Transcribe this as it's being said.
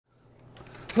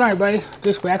So everybody,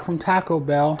 just back from Taco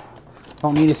Bell.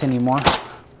 Don't need this anymore.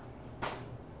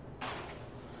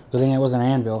 Good thing it wasn't an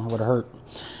anvil, it would have hurt.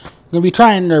 I'm going to be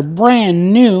trying their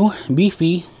brand new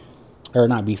beefy, or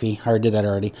not beefy, I already did that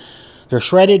already. Their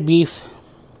shredded beef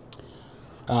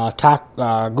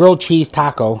grilled cheese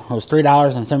taco. It was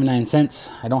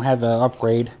 $3.79. I don't have an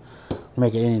upgrade to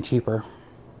make it any cheaper.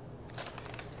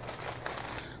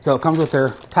 So it comes with their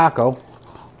taco,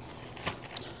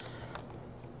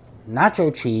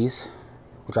 nacho cheese,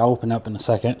 which I'll open up in a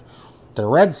second, the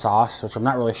red sauce, which I'm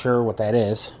not really sure what that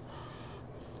is.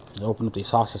 I'll open up these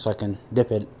sauces so I can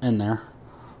dip it in there.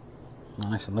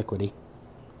 Nice and liquidy.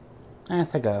 And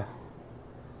it's like a,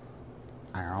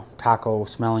 I don't know, taco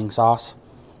smelling sauce.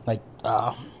 Like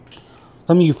some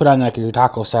of you put on like your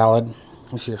taco salad.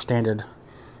 This is your standard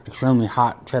extremely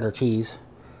hot cheddar cheese,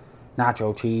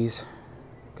 nacho cheese,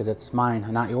 because it's mine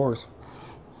and not yours.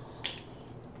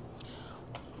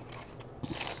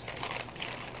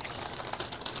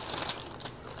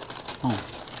 Oh,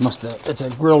 it's a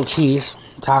grilled cheese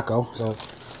taco, so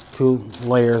 2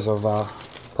 layers of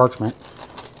parchment.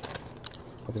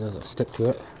 Hope it doesn't stick to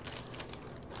it.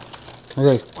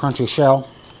 Okay, crunchy shell,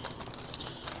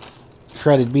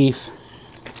 shredded beef.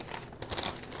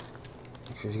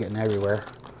 She's getting everywhere.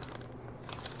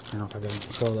 I don't know if I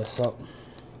can show this up.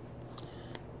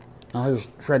 Now here's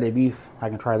shredded beef. I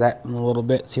can try that in a little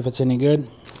bit, see if it's any good.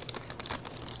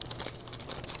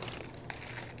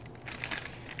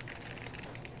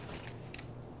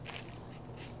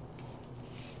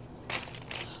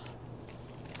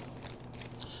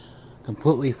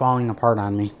 Completely falling apart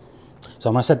on me. So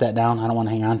I'm going to set that down. I don't want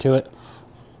to hang on to it.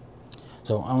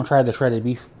 So I'm going to try the shredded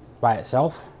beef by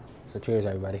itself. So cheers,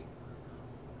 everybody.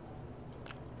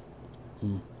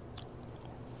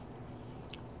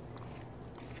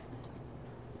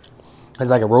 It's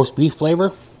like a roast beef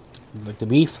flavor, like the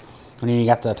beef. And then you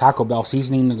got the Taco Bell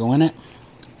seasoning to go in it.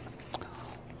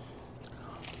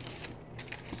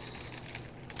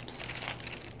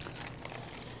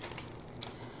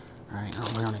 Alright, now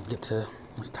we're going to get to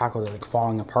this taco that's like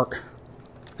falling apart.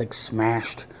 Like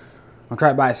smashed. I'll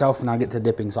try it by itself and I'll get to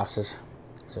dipping sauces.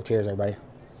 So cheers, everybody.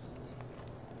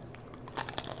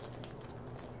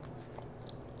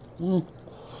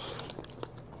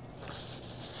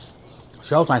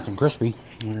 Shell's nice and crispy.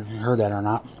 I don't know if you heard that or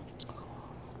not.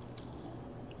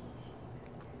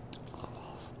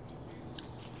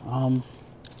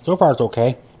 So far it's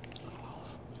okay.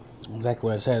 Exactly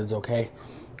what I said, it's okay.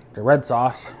 The red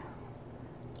sauce.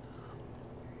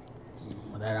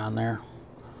 Put that on there.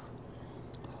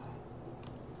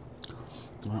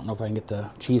 I don't know if I can get the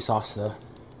cheese sauce to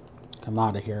come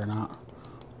out of here or not.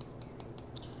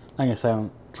 Like I said,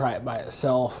 I'll try it by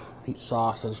itself. Each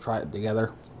sauce, let's try it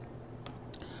together.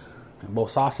 And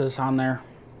both sauces on there,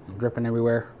 dripping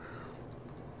everywhere.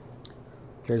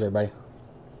 Cheers, everybody.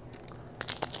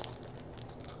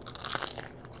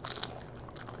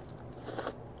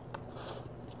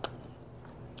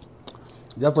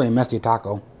 Definitely a messy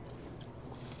taco.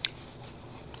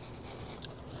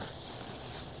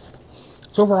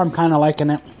 So far, I'm kind of liking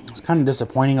it. It's kind of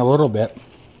disappointing a little bit.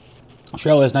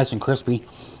 Shell is nice and crispy.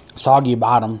 Soggy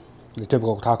bottom, the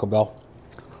typical Taco Bell.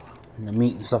 And the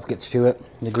meat and stuff gets to it,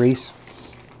 the grease.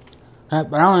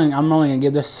 But I'm only going to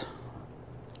give this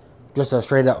just a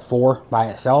straight up 4 by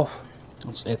itself.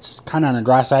 It's kind of on the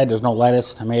dry side. There's no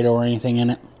lettuce, tomato, or anything in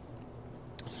it.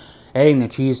 Adding the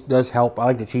cheese does help. I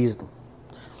like the cheese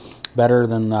better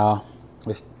than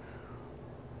this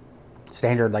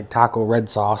standard like taco red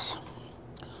sauce.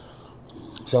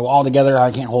 So all together,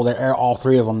 I can't hold all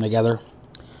 3 of them together.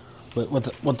 But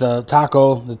with the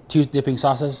taco, the 2 dipping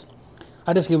sauces,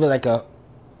 I just give it like a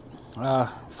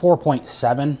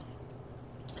 4.7.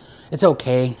 It's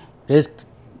okay. It is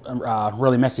a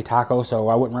really messy taco, so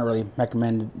I wouldn't really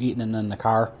recommend eating it in the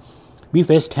car. Beef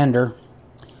is tender,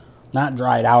 not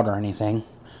dried out or anything.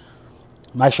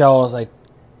 My shell is like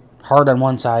hard on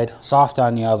one side, soft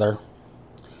on the other.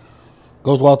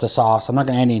 Goes well with the sauce. I'm not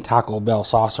going to add any Taco Bell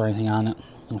sauce or anything on it.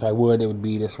 If I would, it would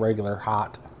be just regular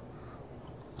hot.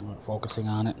 I'm not focusing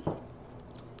on it.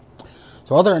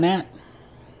 So other than that,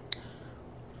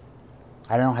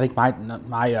 I don't know. I think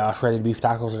my shredded beef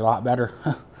tacos are a lot better.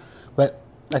 But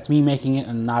that's me making it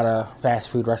and not a fast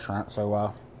food restaurant.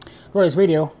 So for this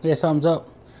video, give it a thumbs up.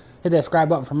 Hit that subscribe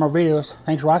button for more videos.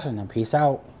 Thanks for watching and peace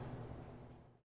out.